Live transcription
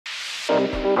Hello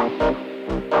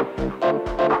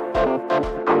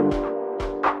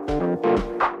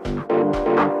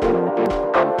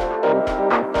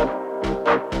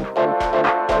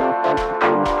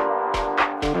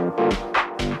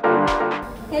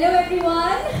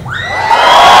everyone.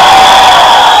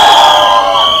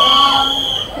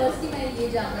 Firstly मैं ये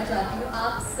जानना चाहती हूँ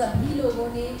आप सभी लोगों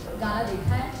ने गाना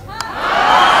देखा है?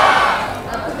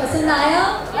 आपको पसंद आया?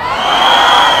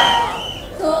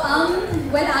 So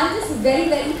well I'm just very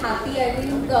happy. I think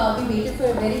we waited for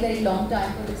a very long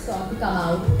time for this song to come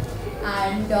out,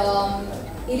 and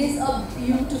it is a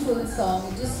beautiful song.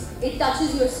 It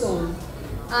touches your soul,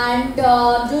 and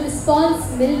जो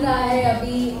response मिल रहा है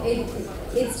अभी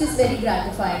it's just very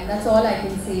gratifying. That's all I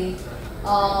can say.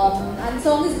 And the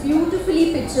song is beautifully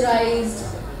picturized.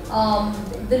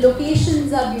 The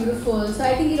locations are beautiful. So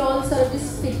I think it all sort of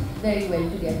just fit very well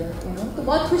together. You know, तो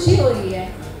बहुत खुशी हो रही है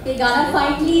कि गाना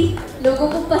finally लोगों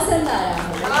को पसंद आ रहा है.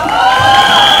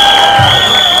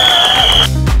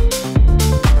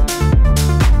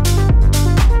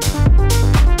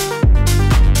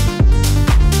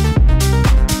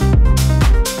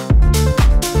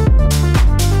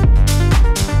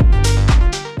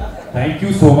 Thank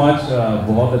you so much.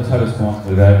 बहुत अच्छा रिस्पॉन्स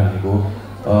मिल रहा है गाने को,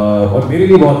 और मेरे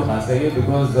लिए बहुत खास है ये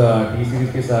बिकॉज टी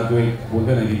सीरीज के साथ जो एक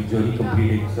बोलते हैं ना एक जर्नी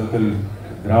कंप्लीट एक सर्कल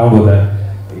ग्राउंड होता है,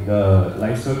 एक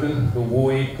लाइफ सर्कल, तो वो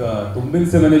एक तुम बिन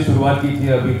से मैंने शुरुआत की थी,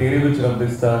 अभी तेरे विच रब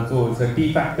दिस्दा, so it's a T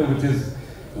factor which is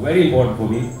very important for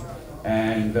me,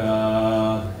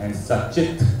 and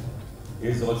Sachit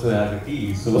is also has a T,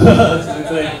 so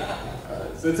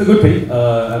so it's a good thing.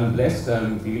 I'm blessed.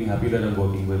 I'm feeling happy that I'm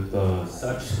working with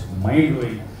such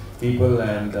mind-blowing people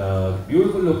and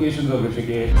beautiful locations of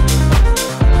Rishikesh.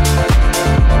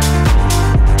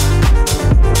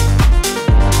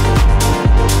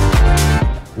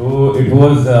 So it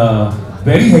was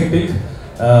very hectic.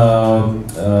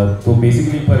 So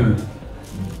basically,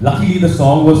 luckily the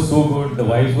song was so good, the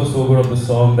vibes were so good of the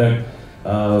song that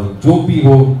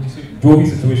जो भी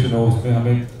situation हो उसमें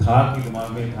हमें था कि दिमाग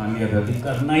में ठान लिया था कि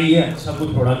करना ही है, अच्छा कुछ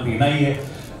प्रोडक्ट देना ही है,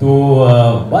 तो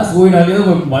बस वो ही डाल दिया.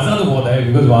 तो मज़ा तो बहुत आया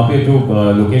बिकॉज वहाँ पे जो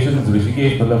लोकेशन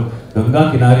ऋषिकेश मतलब गंगा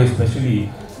किनारे स्पेशली,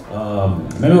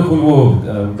 मैंने वो फुल वो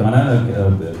गाना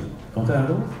कौन सा गाना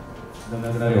था गंगा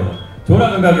किनारे वाला, छोड़ा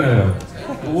गंगा किनारे वाला,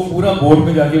 तो वो पूरा बोट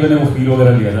में जाके मैंने वो फील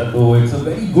वगैरह लिया था. तो it's a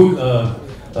very good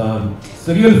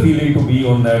surreal feeling to be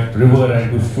on that river and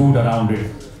to shoot around it,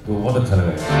 तो बहुत अच्छा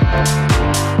लगा.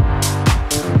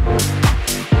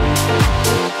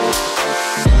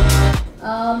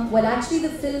 Well, actually, the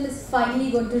film is finally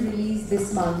going to release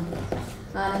this month,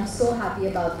 and I'm so happy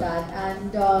about that.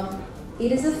 And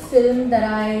it is a film that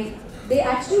they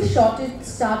actually shot it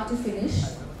start to finish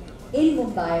in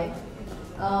Mumbai,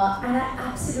 and I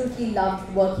absolutely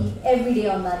loved working every day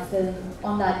on that film,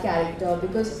 on that character,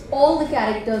 because all the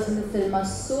characters in the film are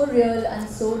so real and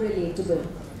so relatable.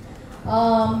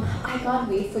 I can't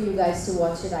wait for you guys to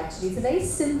watch it. Actually, it's a very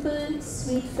simple,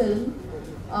 sweet film.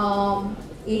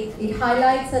 It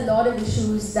highlights a lot of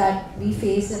issues that we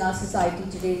face in our society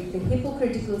today, the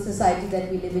hypocritical society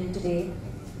that we live in today.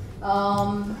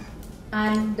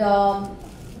 And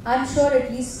I'm sure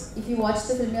at least if you watch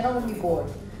the film, you're not going to be bored.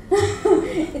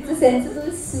 It's a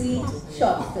sensible, sweet,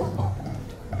 short film.